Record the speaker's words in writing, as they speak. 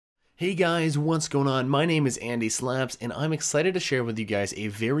Hey guys, what's going on? My name is Andy Slaps, and I'm excited to share with you guys a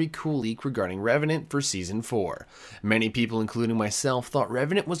very cool leak regarding Revenant for Season 4. Many people, including myself, thought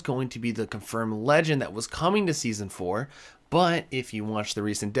Revenant was going to be the confirmed legend that was coming to Season 4, but if you watch the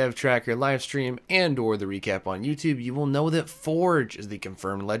recent Dev Tracker livestream and or the recap on YouTube, you will know that Forge is the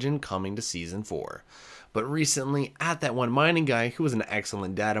confirmed legend coming to Season 4. But recently, at that one mining guy, who was an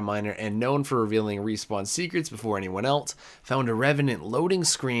excellent data miner and known for revealing respawn secrets before anyone else, found a Revenant loading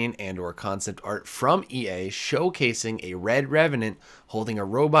screen and or concept art from EA showcasing a red Revenant holding a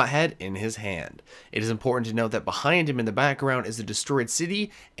robot head in his hand. It is important to note that behind him in the background is a destroyed city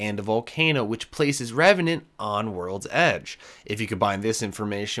and a volcano, which places Revenant on World's Edge. If you combine this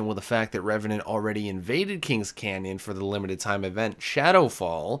information with the fact that Revenant already invaded King's Canyon for the limited time event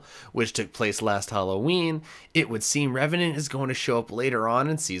Shadowfall, which took place last Halloween, it would seem Revenant is going to show up later on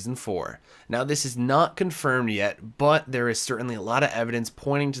in Season 4. Now this is not confirmed yet, but there is certainly a lot of evidence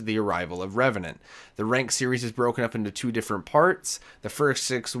pointing to the arrival of Revenant. The rank series is broken up into two different parts, the first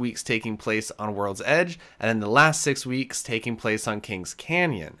 6 weeks taking place on World's Edge, and then the last 6 weeks taking place on King's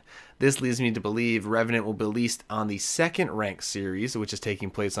Canyon. This leads me to believe Revenant will be released on the second rank series, which is taking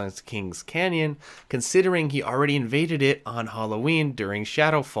place on King's Canyon, considering he already invaded it on Halloween during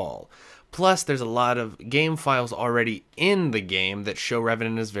Shadowfall. Plus, there's a lot of game files already in the game that show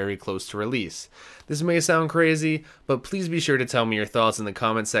Revenant is very close to release. This may sound crazy, but please be sure to tell me your thoughts in the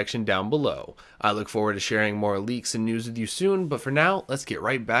comment section down below. I look forward to sharing more leaks and news with you soon, but for now, let's get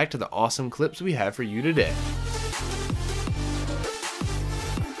right back to the awesome clips we have for you today.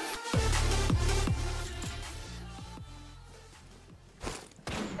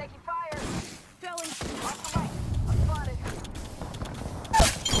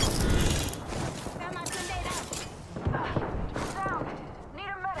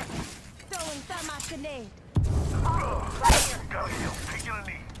 Grenade. Right here. Got a heal. Taking a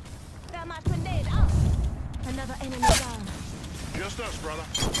knee. Thermite grenade out. Another enemy down. Just us, brother.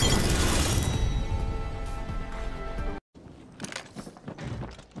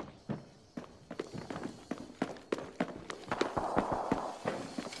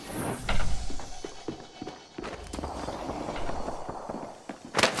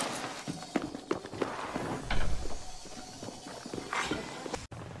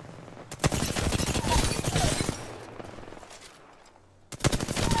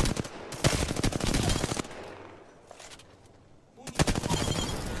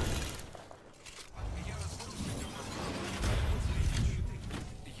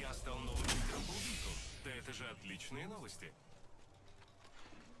 Отличные новости.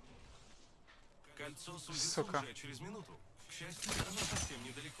 Кольцо сузится уже через минуту. К счастью, оно совсем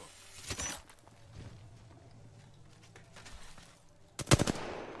недалеко.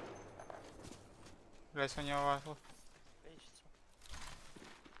 Блять, у него вафл.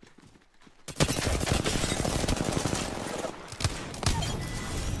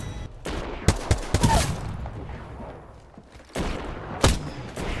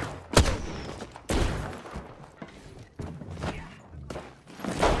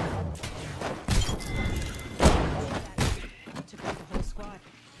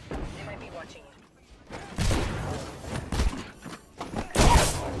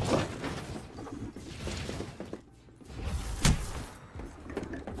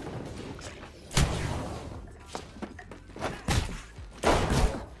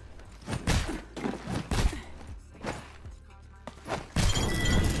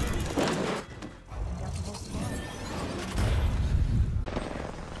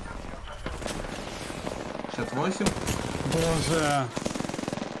 Боже.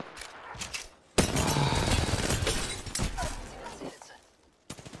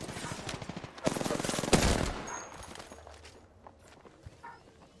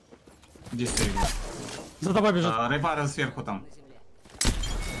 Где стоит? За тобой бежит. Рейпара сверху там.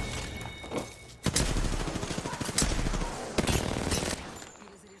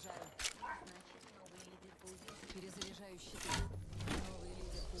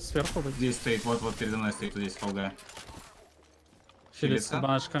 Сверху быть. Здесь стоит, вот передо мной стоит, вот здесь полгая. Филится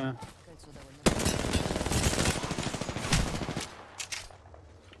баночками.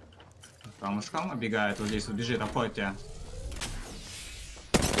 Камушком оббегает, вот здесь вот бежит, обходит тебя.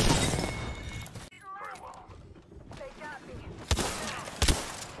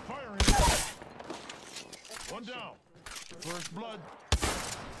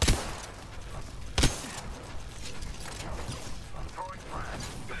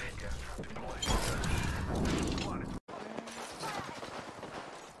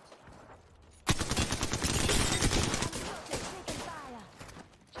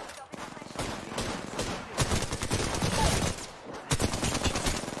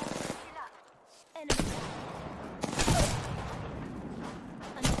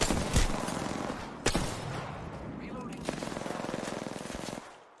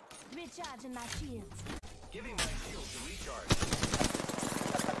 my shields. Giving my shields a recharge.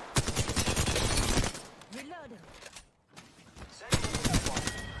 Reloading.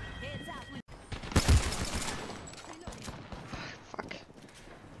 Heads up.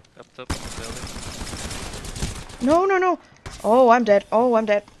 Up top of the building. No, no, no. Oh, I'm dead. Oh, I'm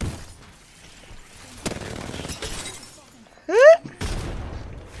dead. Huh?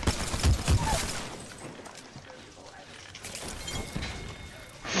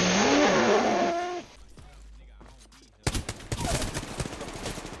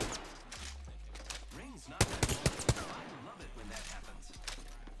 Rings not that. I love it when that happens.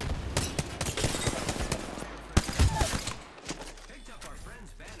 Picked up our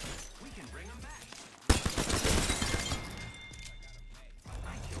friend's banner. We can bring them back.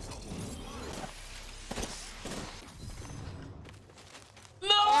 I killed the whole squad.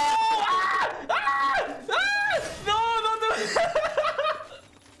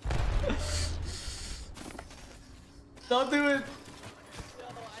 Don't do it.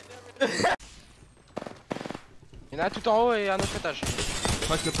 Il y en a un tout en haut et un autre étage.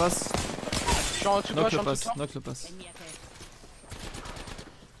 Knock le passe. Je suis en dessous de toi, Knock je suis le en dessous passe. de toi. Knock le passe. Ennemi ahead.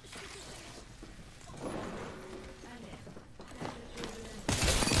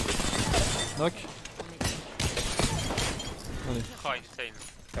 Knock. Allez. Oh, insane.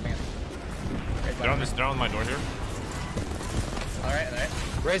 Drown my door here. Alright.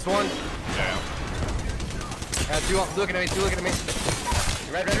 Raise one. Yeah. Two looking at me, two looking at me.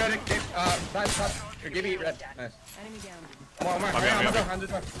 Red. Top. Give me red. Nice. Enemy down. Come on.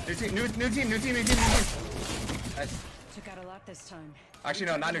 New team. Nice. Took out a lot this time. Actually,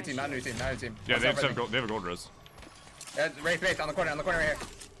 no, not new team. Yeah, they have a gold res. Race, on the corner right here.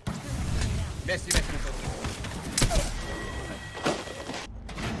 Missed.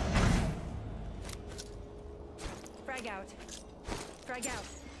 Frag out.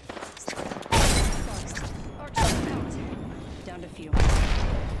 Archer out. Down to few.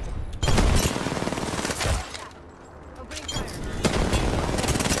 Opening fire.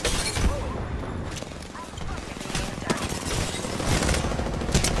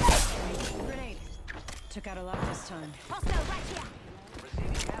 Grenade. Took out a lot this time. Hostile right here.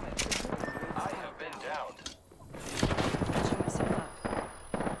 Receiving damage. I have been downed. Patching myself up.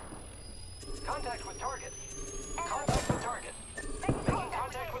 Contact with target. Making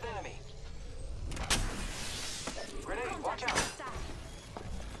contact with enemy. Grenade, watch out.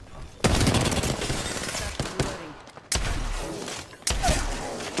 Reloading.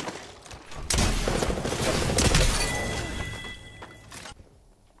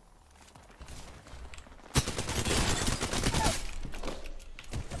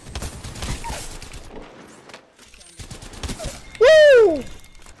 Woo!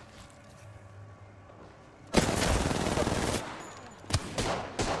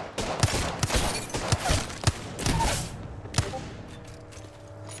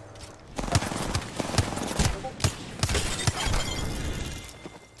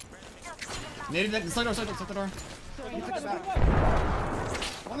 Native the side door.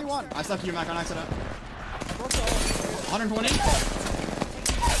 Only one. I stuck you, Mac, on accident. 120.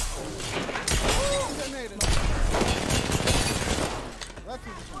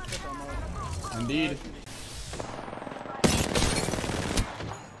 Indeed.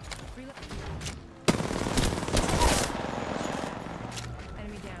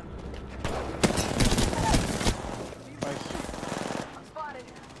 Enemy down. Nice.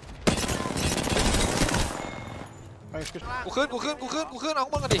 กูขึ้นเอาข้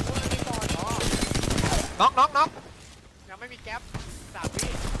างบนกันดิน็อกยังไม่มีแก๊ป3 วิ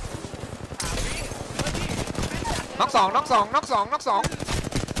น็อกสอง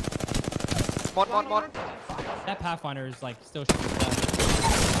หมด That Pathfinder is like still shooting stuff.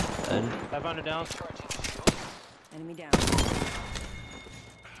 Pathfinder down. Enemy down.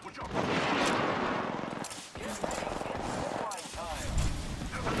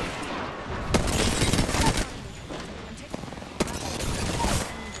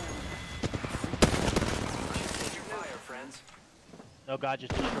 No, God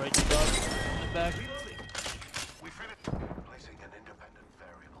just destroyed you, bug. Back. We finished.